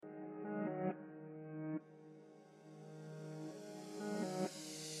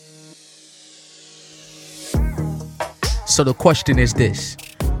So the question is this: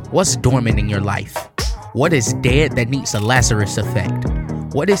 what's dormant in your life? What is dead that needs a Lazarus effect?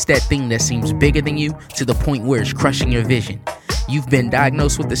 What is that thing that seems bigger than you to the point where it's crushing your vision? You've been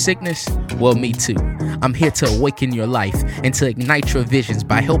diagnosed with the sickness? Well, me too. I'm here to awaken your life and to ignite your visions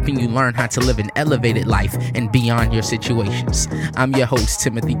by helping you learn how to live an elevated life and beyond your situations. I'm your host,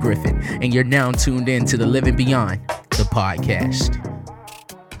 Timothy Griffin, and you're now tuned in to the Living Beyond, the podcast.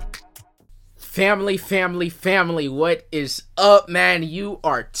 Family, what is up, man? You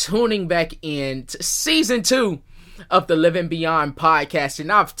are tuning back in to season 2 of the Living Beyond podcast, and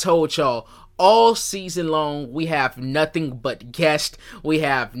I've told y'all all season long we have nothing but guests, we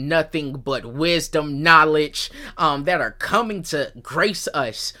have nothing but wisdom, knowledge that are coming to grace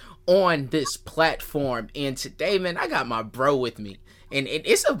us on this platform. And today, man, I got my bro with me. And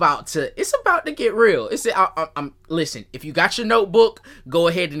it's about to get real. Listen, if you got your notebook, go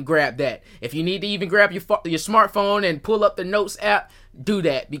ahead and grab that. If you need to even grab your smartphone and pull up the notes app, do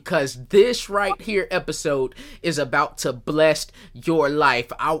that, because this right here episode is about to bless your life.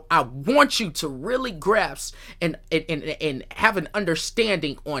 I want you to really grasp and have an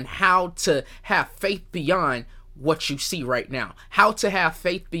understanding on how to have faith beyond what you see right now. How to have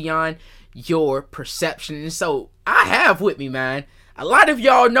faith beyond your perception. And so I have with me, man, a lot of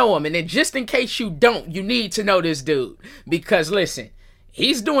y'all know him, and then just in case you don't, you need to know this dude, because listen,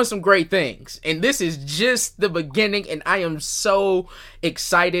 he's doing some great things, and this is just the beginning, and I am so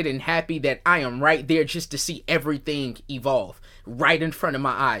excited and happy that I am right there just to see everything evolve right in front of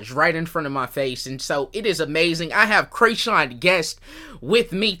my eyes, right in front of my face. And so it is amazing. I have Krayshawn Guest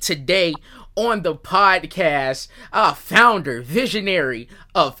with me today on the podcast, founder, visionary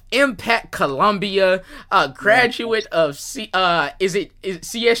of Impact Columbia, graduate of is it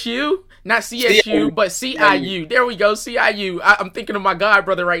CSU? Not CSU, but CIU. There we go, CIU. I'm thinking of my god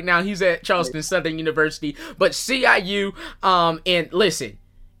brother right now. He's at Charleston Southern University, but CIU. And listen,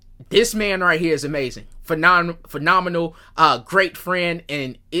 this man right here is amazing, phenomenal, great friend,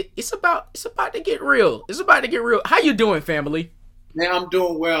 and it's about to get real. It's about to get real. How you doing, family? Man, I'm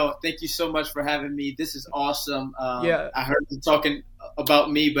doing well. Thank you so much for having me. This is awesome. I heard you talking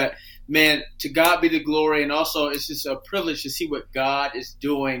about me, but man, to God be the glory. And also, it's just a privilege to see what God is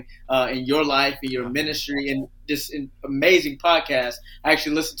doing in your life, in your ministry, and this amazing podcast. I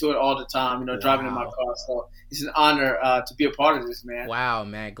actually listen to it all the time, driving in my car. So it's an honor to be a part of this, man. Wow,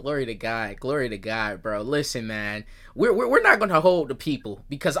 man. Glory to God, bro. Listen, man, we're not going to hold the people,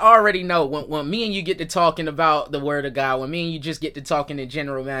 because I already know when me and you get to talking about the word of God, when me and you just get to talking in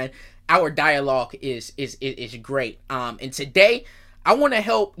general, man, our dialogue is great. And today I want to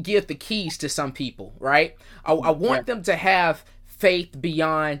help give the keys to some people, right? I want them to have faith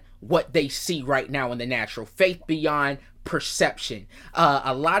beyond what they see right now in the natural, faith beyond perception.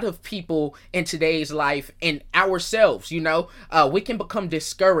 A lot of people in today's life, and ourselves, we can become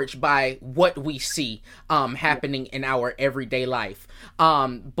discouraged by what we see happening in our everyday life.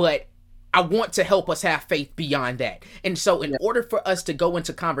 But I want to help us have faith beyond that. And so in order for us to go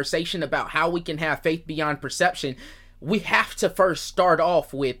into conversation about how we can have faith beyond perception, we have to first start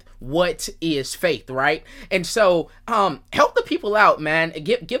off with what is faith, right? And so help the people out, man.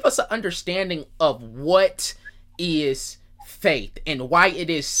 Give us an understanding of what is faith and why it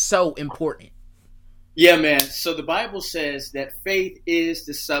is so important. Yeah, man. So the Bible says that faith is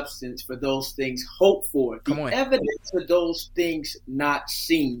the substance for those things hoped for, the evidence for those things not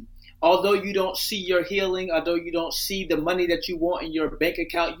seen. Although you don't see your healing, although you don't see the money that you want in your bank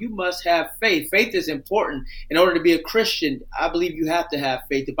account, you must have faith. Faith is important. In order to be a Christian, I believe you have to have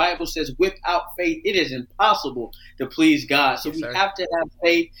faith. The Bible says without faith, it is impossible to please God. So we have to have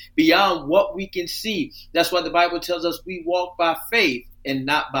faith beyond what we can see. That's why the Bible tells us we walk by faith and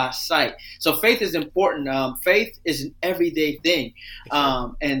not by sight. So faith is important. Faith is an everyday thing.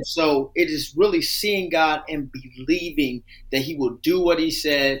 And so it is really seeing God and believing that he will do what he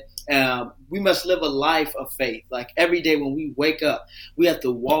said. We must live a life of faith. Like every day when we wake up, we have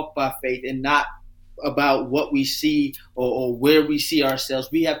to walk by faith and not about what we see or where we see ourselves.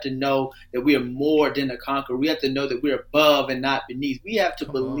 We have to know that we are more than a conqueror. We have to know that we're above and not beneath. We have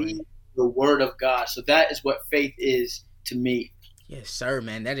to believe the word of God. So that is what faith is to me. Yes, sir,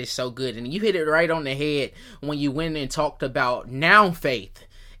 man. That is so good. And you hit it right on the head when you went and talked about now faith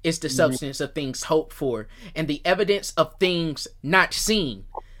is the substance of things hoped for and the evidence of things not seen.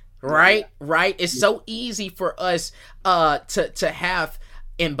 Right? It's so easy for us to have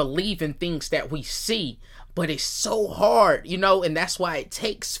and believe in things that we see, but it's so hard, and that's why it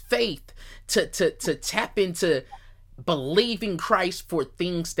takes faith to tap into believing Christ for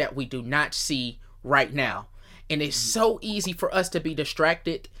things that we do not see right now. And it's so easy for us to be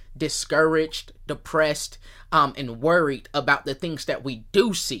distracted, discouraged, depressed, and worried about the things that we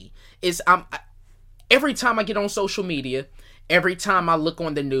do see. Is every time I get on social media, every time I look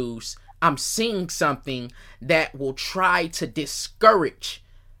on the news, I'm seeing something that will try to discourage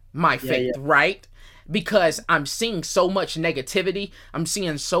my faith, right? Because I'm seeing so much negativity. I'm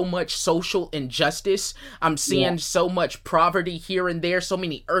seeing so much social injustice. I'm seeing so much poverty here and there, so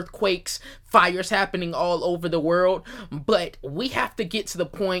many earthquakes, fires happening all over the world. But we have to get to the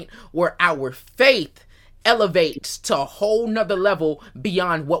point where our faith elevates to a whole nother level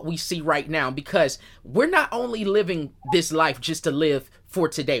beyond what we see right now, because we're not only living this life just to live for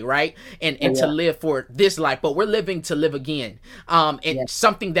today, right? And to live for this life, but we're living to live again. And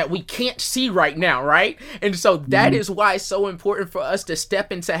something that we can't see right now, right? And so that is why it's so important for us to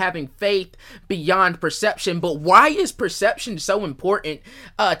step into having faith beyond perception. But why is perception so important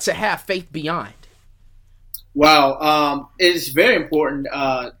to have faith beyond? Wow. It's very important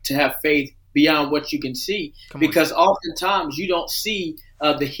to have faith beyond what you can see, because oftentimes you don't see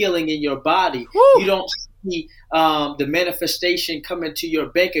the healing in your body. Woo! You don't see the manifestation coming to your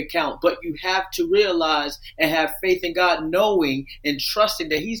bank account, but you have to realize and have faith in God, knowing and trusting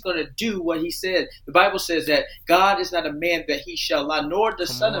that He's going to do what He said. The Bible says that God is not a man that He shall lie, nor the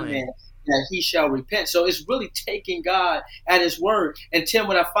Son of Man that He shall repent. So it's really taking God at His word. And Tim,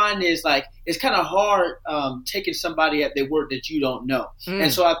 what I find is, like, it's kind of hard taking somebody at their word that you don't know.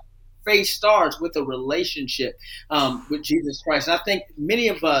 And so faith starts with a relationship with Jesus Christ. And I think many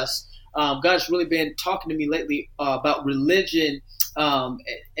of us, God's really been talking to me lately about religion,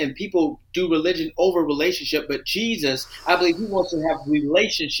 and people do religion over relationship. But Jesus, I believe He wants to have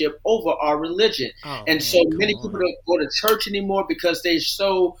relationship over our religion. So many people don't go to church anymore because they're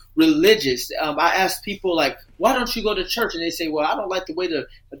so religious. I ask people, like, why don't you go to church? And they say, well, I don't like the way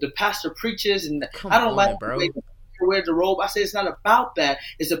the pastor preaches, and I don't like the way wear the robe. I say it's not about that.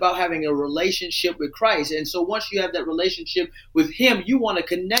 It's about having a relationship with Christ. And so once you have that relationship with Him, you want to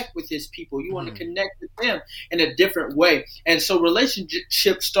connect with His people. You want to connect with them in a different way. And so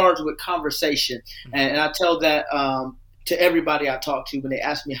relationship starts with conversation. And I tell that to everybody I talk to when they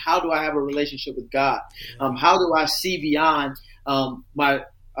ask me, how do I have a relationship with God? How do I see beyond my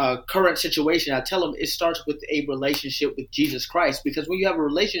current situation? I tell them it starts with a relationship with Jesus Christ, because when you have a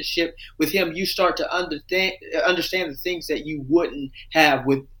relationship with Him, you start to understand the things that you wouldn't have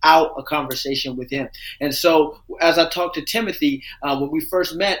without a conversation with Him. And so as I talked to Timothy, when we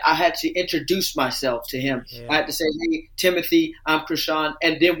first met, I had to introduce myself to him. I had to say, hey, Timothy, I'm Krishan.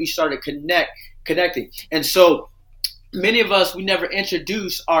 And then we started connecting. And so many of us, we never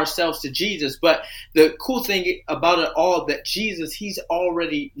introduce ourselves to Jesus, but the cool thing about it all, that Jesus, He's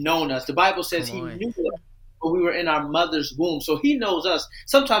already known us. The Bible says He knew us when we were in our mother's womb. So He knows us.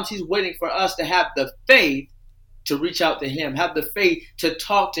 Sometimes He's waiting for us to have the faith to reach out to Him, have the faith to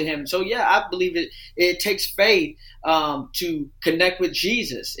talk to Him. So I believe it takes faith to connect with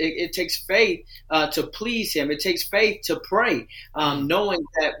Jesus. It takes faith to please Him. It takes faith to pray, knowing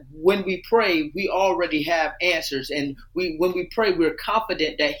that when we pray, we already have answers. And when we pray, we're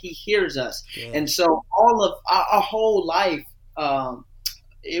confident that He hears us. And so all of our whole life,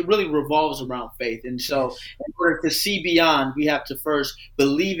 it really revolves around faith. And so in order to see beyond, we have to first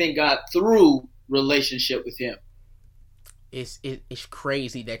believe in God through relationship with Him. It's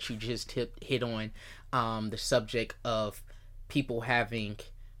crazy that you just hit on the subject of people having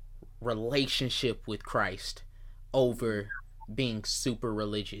relationship with Christ over being super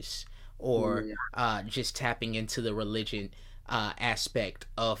religious, or just tapping into the religion aspect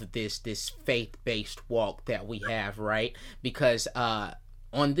of this faith-based walk that we have, right? Because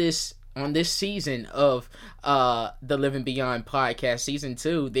on this season of the Living Beyond podcast, season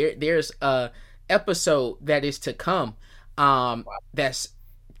 2, there's a episode that is to come that's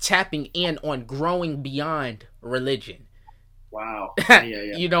tapping in on growing beyond religion. Wow.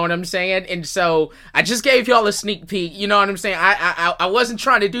 You know what I'm saying? And so I just gave y'all a sneak peek. You know what I'm saying? I wasn't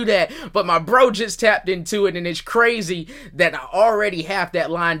trying to do that, but my bro just tapped into it, and it's crazy that I already have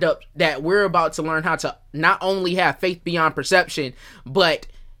that lined up, that we're about to learn how to not only have faith beyond perception, but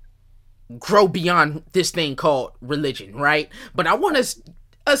grow beyond this thing called religion, right? But I want us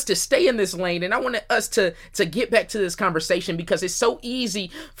to stay in this lane, and I want us to get back to this conversation, because it's so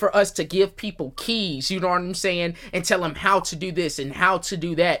easy for us to give people keys, you know what I'm saying, and tell them how to do this and how to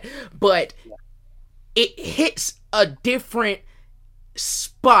do that, but it hits a different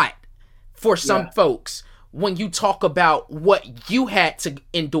spot for some folks when you talk about what you had to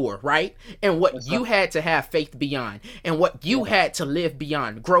endure, right? And what you had to have faith beyond, and what you had to live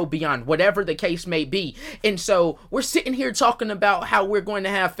beyond, grow beyond, whatever the case may be. And so we're sitting here talking about how we're going to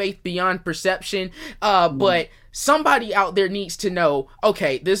have faith beyond perception, but somebody out there needs to know,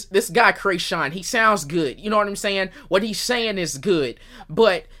 okay, this guy Krayshawn, he sounds good. You know what I'm saying? What he's saying is good.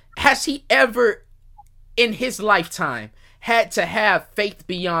 But has he ever in his lifetime had to have faith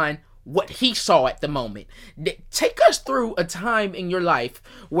beyond what he saw at the moment? Take us through a time in your life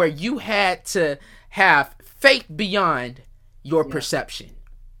where you had to have faith beyond your perception.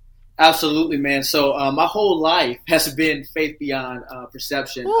 Absolutely, man. So my whole life has been faith beyond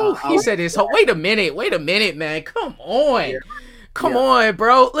perception. Ooh, he said his whole. Wait a minute, man. Come on. Come on,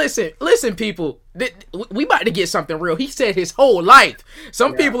 bro. Listen, people. We about to get something real. He said his whole life.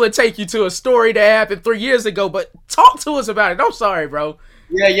 Some people will take you to a story that happened 3 years ago, but talk to us about it. I'm sorry, bro.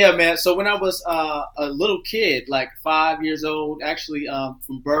 Yeah, man. So when I was a little kid, like 5 years old, actually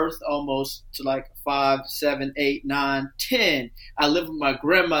from birth almost to like 5, 7, 8, 9, 10, I lived with my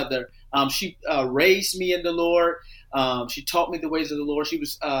grandmother. She raised me in the Lord. She taught me the ways of the Lord. She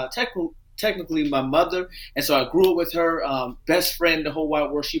was technically my mother, and so I grew up with her, best friend in the whole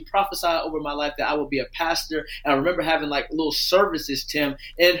wide world. She prophesied over my life that I would be a pastor, and I remember having like little services, Tim,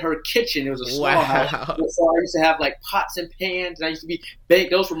 in her kitchen. It was a small house, so I used to have like pots and pans, and I used to be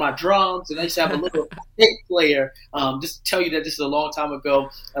baked. Those were my drums, and I used to have a little tape player. Just to tell you that this is a long time ago,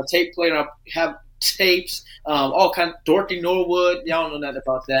 a tape player. I have tapes, all kind of Dorothy Norwood, y'all don't know nothing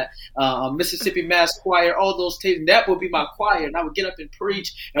about that. Mississippi Mass Choir, all those tapes. And that would be my choir, and I would get up and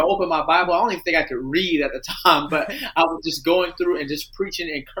preach and open my Bible. I don't even think I could read at the time, but I was just going through and just preaching,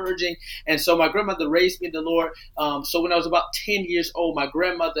 encouraging. And so my grandmother raised me in the Lord. So when I was about 10 years old, my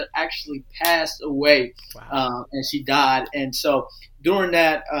grandmother actually passed away. Wow. And she died. And so during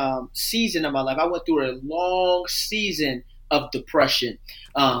that season of my life, I went through a long season of depression.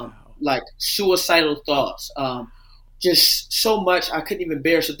 Like suicidal thoughts, just so much I couldn't even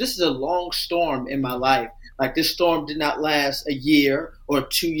bear. So this is a long storm in my life. Like this storm did not last a year or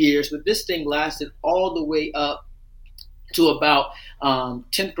 2 years, but this thing lasted all the way up to about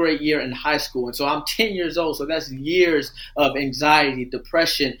 10th grade year in high school. And so I'm 10 years old. So that's years of anxiety,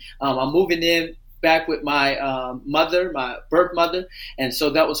 depression. I'm moving in back with my mother, my birth mother. And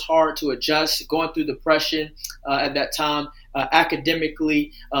so that was hard to adjust, going through depression at that time.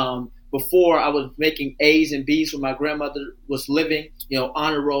 Academically, before I was making A's and B's when my grandmother was living,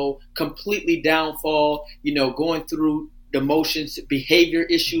 honor roll, completely downfall, going through the motions, behavior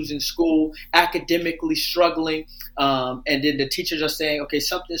issues in school, academically struggling. And then the teachers are saying, okay,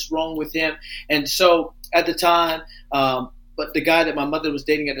 something's wrong with him. And so at the time, but the guy that my mother was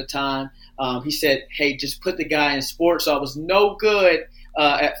dating at the time, he said, hey, just put the guy in sports. So I was no good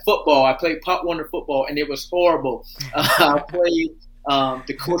at football. I played Pop Warner football, and it was horrible. I played.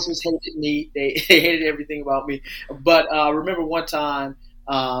 The coaches hated me. They hated everything about me. But I remember one time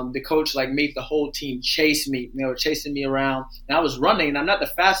the coach made the whole team chase me. They were chasing me around, and I was running. And I'm not the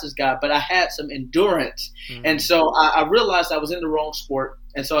fastest guy, but I had some endurance. Mm-hmm. And so I realized I was in the wrong sport.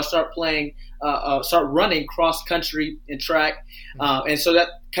 And so I started running cross country and track. And so that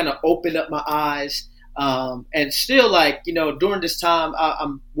kind of opened up my eyes. And still during this time,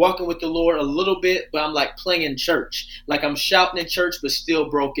 I'm walking with the Lord a little bit, but I'm playing in church. I'm shouting in church, but still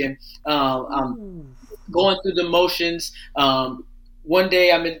broken. I'm going through the motions. One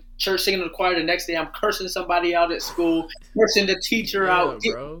day I'm in church singing in the choir. The next day I'm cursing somebody out at school, cursing the teacher out.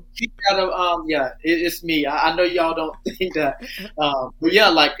 It's me. I know y'all don't think that.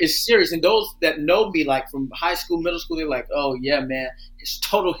 But it's serious. And those that know me, from high school, middle school, they're like, oh yeah, man, it's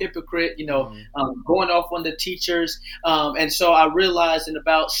total hypocrite, going off on the teachers. And so I realized in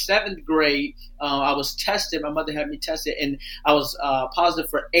about 7th grade, I was tested. My mother had me tested, and I was positive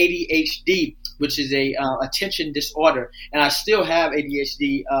for ADHD, which is a attention disorder. And I still have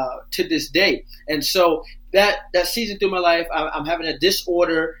ADHD to this day. And so that season through my life, I'm having a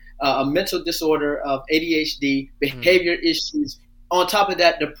disorder, a mental disorder of ADHD, behavior issues. On top of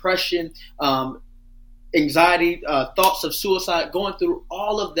that, depression, anxiety, thoughts of suicide, going through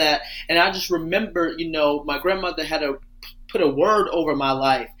all of that. And I just remember, my grandmother had put a word over my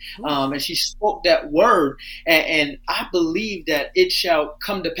life, and she spoke that word, and I believe that it shall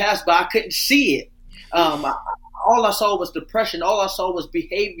come to pass, but I couldn't see it. All I saw was depression. All I saw was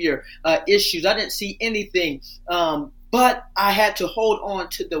behavior issues. I didn't see anything, but I had to hold on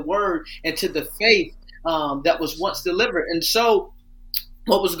to the word and to the faith that was once delivered. And so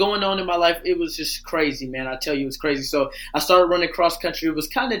what was going on in my life, it was just crazy, man. I tell you, it was crazy. So I started running cross country. It was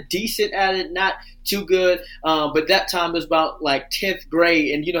kind of decent at it, not too good. But that time was about like 10th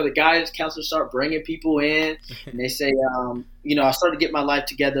grade. And, the guidance counselors start bringing people in and they say, I started to get my life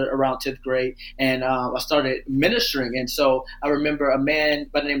together around 10th grade and I started ministering. And so I remember a man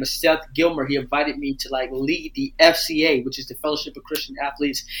by the name of Seth Gilmer, he invited me to like lead the FCA, which is the Fellowship of Christian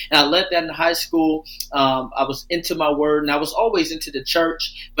Athletes. And I led that in high school. I was into my word and I was always into the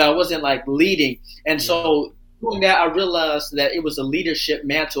church, but I wasn't like leading. And so doing that, I realized that it was a leadership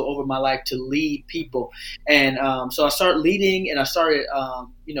mantle over my life to lead people. And so I started leading and I started,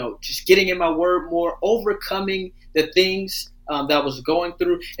 just getting in my word more, overcoming the things that I was going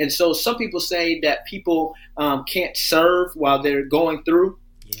through. And so some people say that people can't serve while they're going through.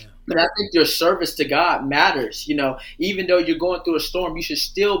 But I think your service to God matters. Even though you're going through a storm, you should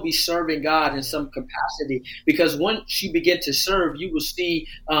still be serving God in some capacity, because once you begin to serve, you will see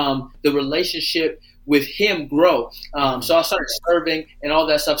the relationship with Him grow. So I started serving and all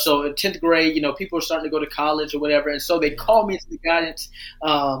that stuff. So in 10th grade, people were starting to go to college or whatever. And so they called me into the guidance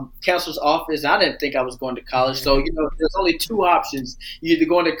counselor's office. I didn't think I was going to college. So, there's only two options. You either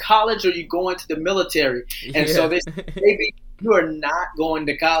going to college or you go into the military. And so they said, baby, you are not going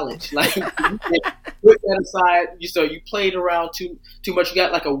to college. Like, you put that aside. So you played around too much. You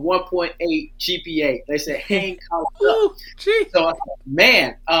got like a 1.8 GPA. They said, hang college up. So I thought,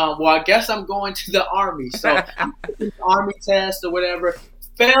 man, well, I guess I'm going to the Army. So I took the Army test or whatever,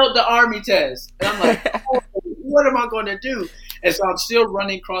 failed the Army test. And I'm like, oh, what am I going to do? And so I'm still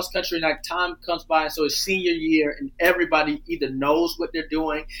running cross country, and like time comes by. So it's senior year, and everybody either knows what they're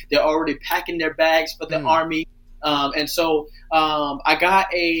doing. They're already packing their bags for the Army. And so I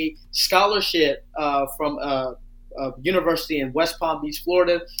got a scholarship from a university in West Palm Beach,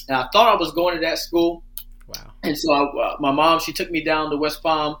 Florida, and I thought I was going to that school. Wow. And so my mom, she took me down to West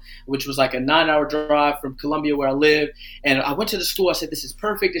Palm, which was like a 9-hour drive from Columbia where I live. And I went to the school. I said, this is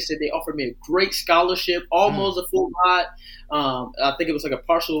perfect. They said they offered me a great scholarship, almost a full ride. I think it was like a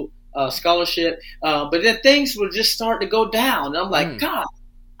partial scholarship. But then things were just starting to go down. And I'm like, God,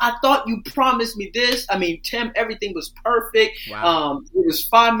 I thought you promised me this. I mean, Tim, everything was perfect. Wow. It was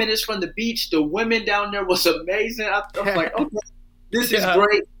 5 minutes from the beach. The women down there was amazing. I was like, okay, this is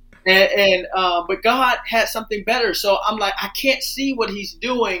great. But God had something better. So I'm like, I can't see what He's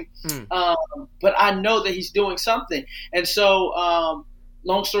doing, but I know that He's doing something. And so,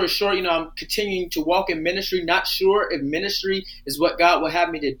 long story short, I'm continuing to walk in ministry, not sure if ministry is what God will have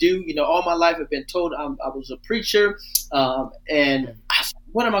me to do. All my life I've been told I was a preacher, and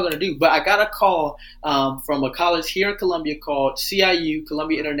what am I going to do? But I got a call from a college here in Columbia called CIU,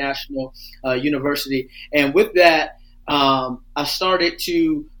 Columbia International University. And with that, I started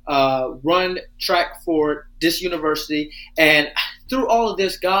to run track for this university. And through all of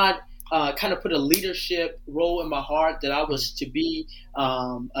this, God kind of put a leadership role in my heart that I was to be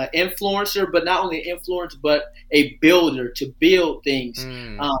an influencer, but not only an influencer, but a builder, to build things.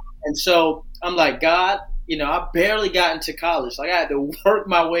 And so I'm like, God, I barely got into college. Like, I had to work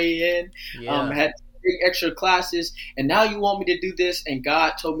my way in. I had to take extra classes, and now you want me to do this, and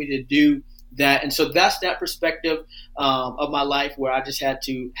God told me to do that. And so that's that perspective of my life, where I just had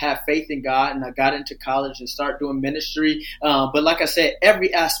to have faith in God, and I got into college and start doing ministry. But like I said,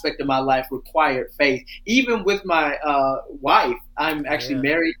 every aspect of my life required faith. Even with my wife, I'm actually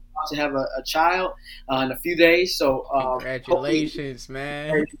married, about to have a child in a few days. So congratulations,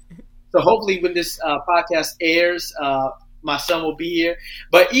 man. So hopefully when this podcast airs, my son will be here.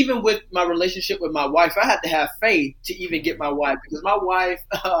 But even with my relationship with my wife, I had to have faith to even get my wife, because my wife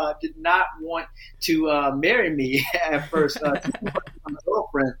did not want to marry me at first. She was my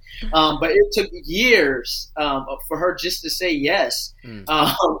girlfriend. But it took years for her just to say yes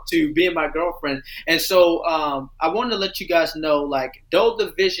to being my girlfriend. And so I wanted to let you guys know, like, though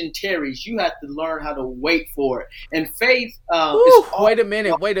the vision tarries, you have to learn how to wait for it. And faith Wait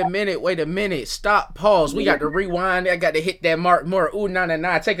a minute. Stop, pause. We got to rewind. I got to hit that mark more. Ooh,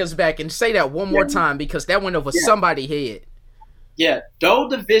 nah. Take us back and say that one more time, because that went over somebody's head. Yeah, though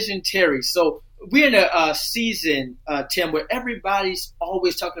the vision tarries. So we're in a season, Tim, where everybody's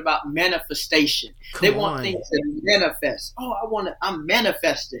always talking about manifestation. They want things to manifest. Oh, I'm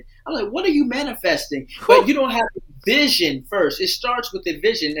manifesting. I'm like, what are you manifesting? But you don't have the vision first. It starts with the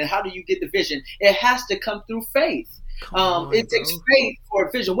vision. And how do you get the vision? It has to come through faith. It takes faith for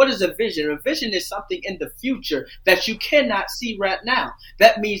a vision. What is a vision? A vision is something in the future that you cannot see right now.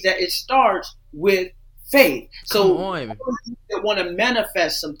 That means that it starts with faith. So that want to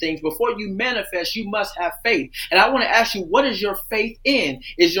manifest some things, before you manifest, you must have faith. And I want to ask you, what is your faith in?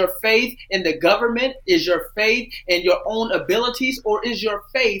 Is your faith in the government? Is your faith in your own abilities? Or is your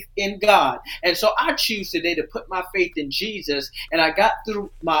faith in God? And so I choose today to put my faith in Jesus. And I got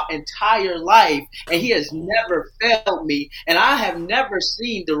through my entire life, and he has never failed me. And I have never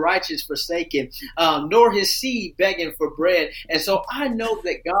seen the righteous forsaken, nor his seed begging for bread. And so I know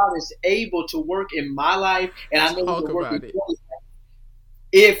that God is able to work in my life, and I know he will work in your life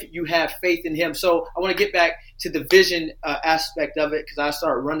if you have faith in him. So I want to get back to the vision aspect of it, because I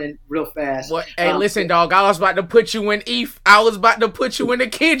start running real fast. What? Hey, listen, dog. I was about to put you in I was about to put you in the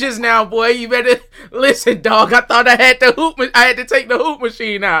cages now, boy. You better listen, dog. I thought I had to I had to take the hoop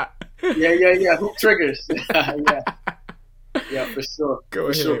machine out. Yeah. Hoop triggers. Yeah, for sure. Go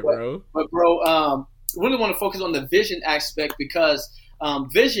ahead, bro. But bro, really want to focus on the vision aspect, because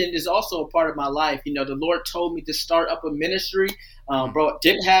vision is also a part of my life. You know, the Lord told me to start up a ministry. Bro,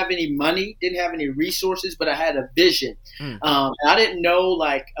 didn't have any money, didn't have any resources, but I had a vision. And I didn't know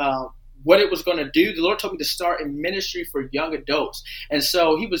what it was going to do. The Lord told me to start a ministry for young adults. And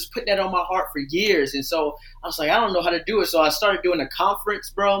so he was putting that on my heart for years. And so I was like, I don't know how to do it. So I started doing a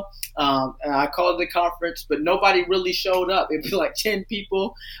conference, bro. And I called it a conference, but nobody really showed up. It'd be like 10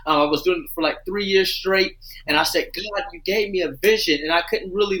 people. I was doing it for like 3 years straight. And I said, God, you gave me a vision, and I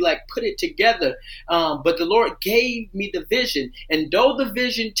couldn't really put it together. But the Lord gave me the vision. And though the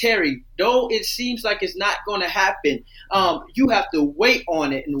vision tarried, though it seems like it's not going to happen, you have to wait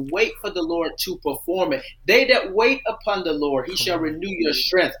on it and wait for the Lord to perform it. They that wait upon the Lord, he shall renew your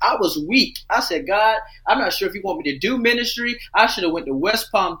strength. I was weak. I said, God, I'm not sure if you want me to do ministry. I should have went to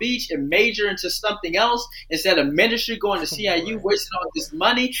West Palm Beach and major into something else instead of ministry, going to CIU, wasting all this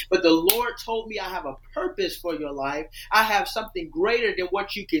money. But the Lord told me, I have a purpose for your life. I have something greater than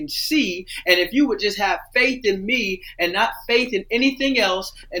what you can see. And if you would just have faith in me and not faith in anything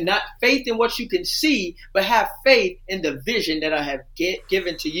else, and not faith in what you can see, but have faith in the vision that I have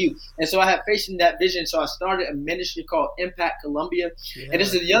given to you. And so I have faith in that vision. So I started a ministry called Impact Columbia. And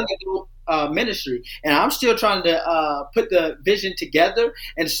this is a young adult ministry. And I'm still trying to put the vision together.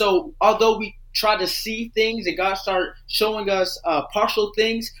 And so although we try to see things and God started showing us partial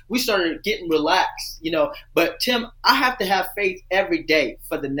things, we started getting relaxed, you know. But Tim, I have to have faith every day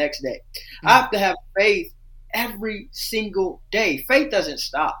for the next day. I have to have faith every single day. Faith doesn't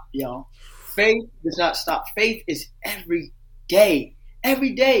stop, yo. Faith does not stop. Faith is every day.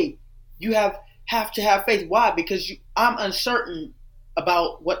 Every day you have to have faith. Why? Because I'm uncertain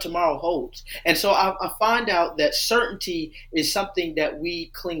about what tomorrow holds. And so I find out that certainty is something that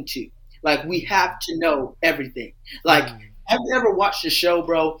we cling to. Like, we have to know everything. Like, have you ever watched a show,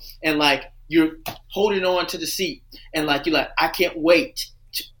 bro, and you're holding on to the seat, and you're like, I can't wait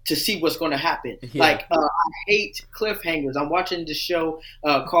to see what's going to happen. Yeah. I hate cliffhangers. I'm watching this show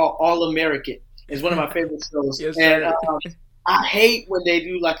called All American. It's one of my favorite shows. Yes, and I hate when they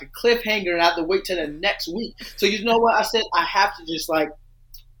do a cliffhanger and I have to wait till the next week. So you know what? I said I have to just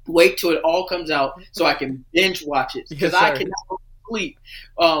wait till it all comes out so I can binge watch it, because I cannot sleep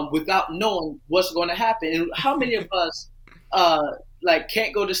without knowing what's going to happen. And how many of us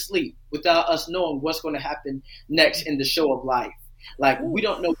can't go to sleep without us knowing what's going to happen next in the show of life? We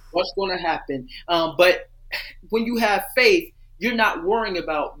don't know what's going to happen. But when you have faith, you're not worrying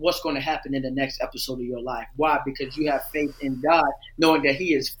about what's going to happen in the next episode of your life. Why? Because you have faith in God, knowing that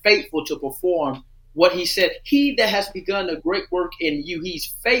he is faithful to perform what he said. He that has begun a great work in you, he's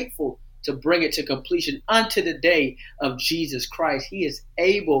faithful to bring it to completion unto the day of Jesus Christ. He is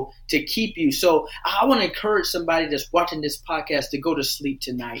able to keep you. So I want to encourage somebody that's watching this podcast to go to sleep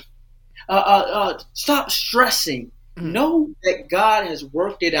tonight. Stop stressing. Know that God has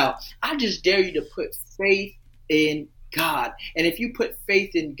worked it out. I just dare you to put faith in God. And if you put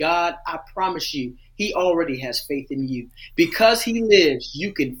faith in God, I promise you, he already has faith in you. Because he lives,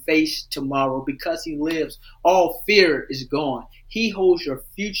 you can face tomorrow. Because he lives, all fear is gone. He holds your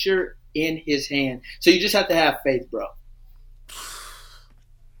future in his hand. So you just have to have faith, bro.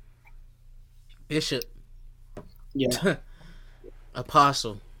 Bishop. Yeah.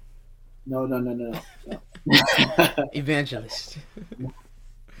 Apostle. No. Evangelist.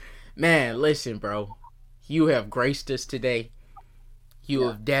 Man, listen, bro. You have graced us today. You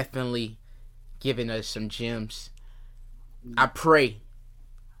have definitely given us some gems. I pray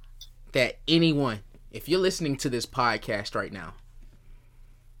that anyone, if you're listening to this podcast right now,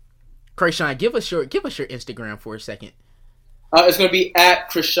 Krayshawn, give us your Instagram for a second. It's going to be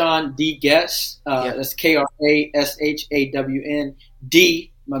at Krashawn D. Guess. That's KRASHAWN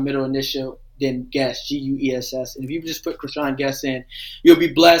D, my middle initial, then Guess, Guess. And if you just put Chrishaun Guess in, you'll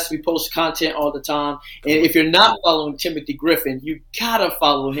be blessed. We post content all the time. And if you're not following Timothy Griffin, you gotta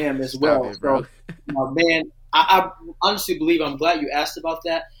follow him as well. It, bro. So, man, I honestly believe, I'm glad you asked about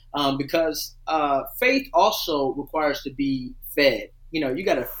that, because faith also requires to be fed. You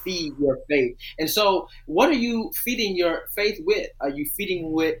got to feed your faith. And so what are you feeding your faith with? Are you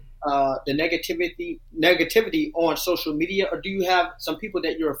feeding with the negativity on social media, or do you have some people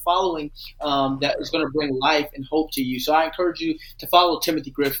that you're following that is going to bring life and hope to you? So I encourage you to follow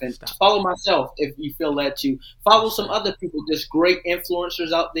Timothy Griffin, to follow myself if you feel led to, follow some other people. There's great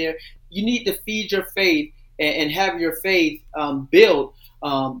influencers out there. You need to feed your faith and have your faith build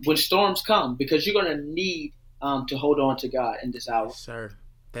when storms come, because you're going to need to hold on to God in this hour. Sir,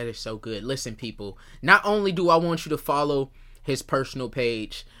 that is so good. Listen, people, not only do I want you to follow his personal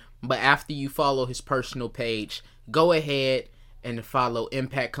page, but after you follow his personal page, go ahead and follow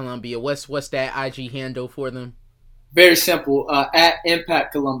Impact Columbia. What's that IG handle for them? Very simple. At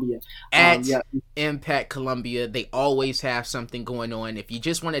Impact Columbia. Impact Columbia. They always have something going on. If you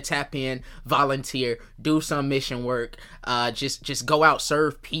just want to tap in, volunteer, do some mission work, just go out,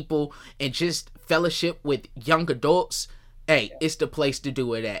 serve people, and just fellowship with young adults, hey, it's the place to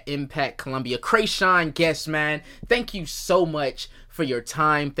do it at Impact Columbia. Chrishaun Guess, man, thank you so much for your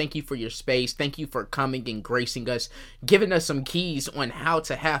time. Thank you for your space. Thank you for coming and gracing us, giving us some keys on how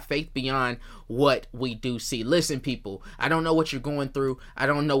to have faith beyond what we do see. Listen, people, I don't know what you're going through. I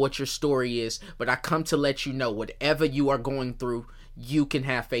don't know what your story is, but I come to let you know, whatever you are going through, you can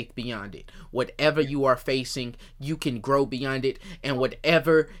have faith beyond it. Whatever you are facing, you can grow beyond it. And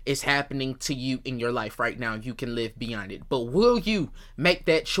whatever is happening to you in your life right now, you can live beyond it. But will you make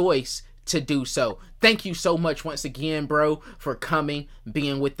that choice to do so? Thank you so much once again, bro, for coming,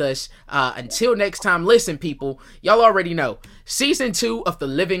 being with us. Until next time, listen, people, y'all already know, season 2 of the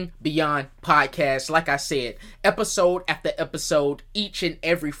Living Beyond podcast, like I said, episode after episode, each and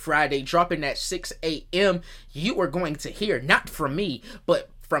every Friday, dropping at 6 a.m. You are going to hear, not from me, but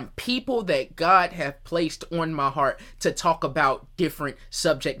from people that God have placed on my heart to talk about different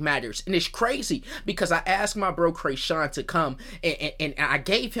subject matters. And it's crazy because I asked my bro Chrishaun to come and I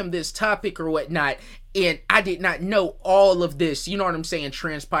gave him this topic or whatnot, and I did not know all of this, you know what I'm saying,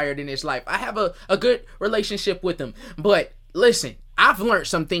 transpired in his life. I have a good relationship with him, but listen, I've learned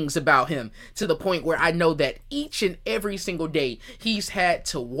some things about him to the point where I know that each and every single day he's had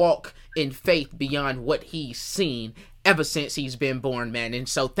to walk in faith beyond what he's seen ever since he's been born, man. And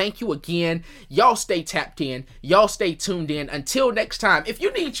so thank you again. Y'all stay tapped in. Y'all stay tuned in. Until next time, if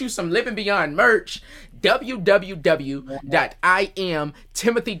you need you some Living Beyond merch,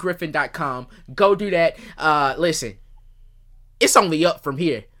 www.IamTimothyGriffin.com. Go do that. Listen, it's only up from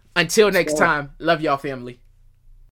here. Until next time, love y'all, family.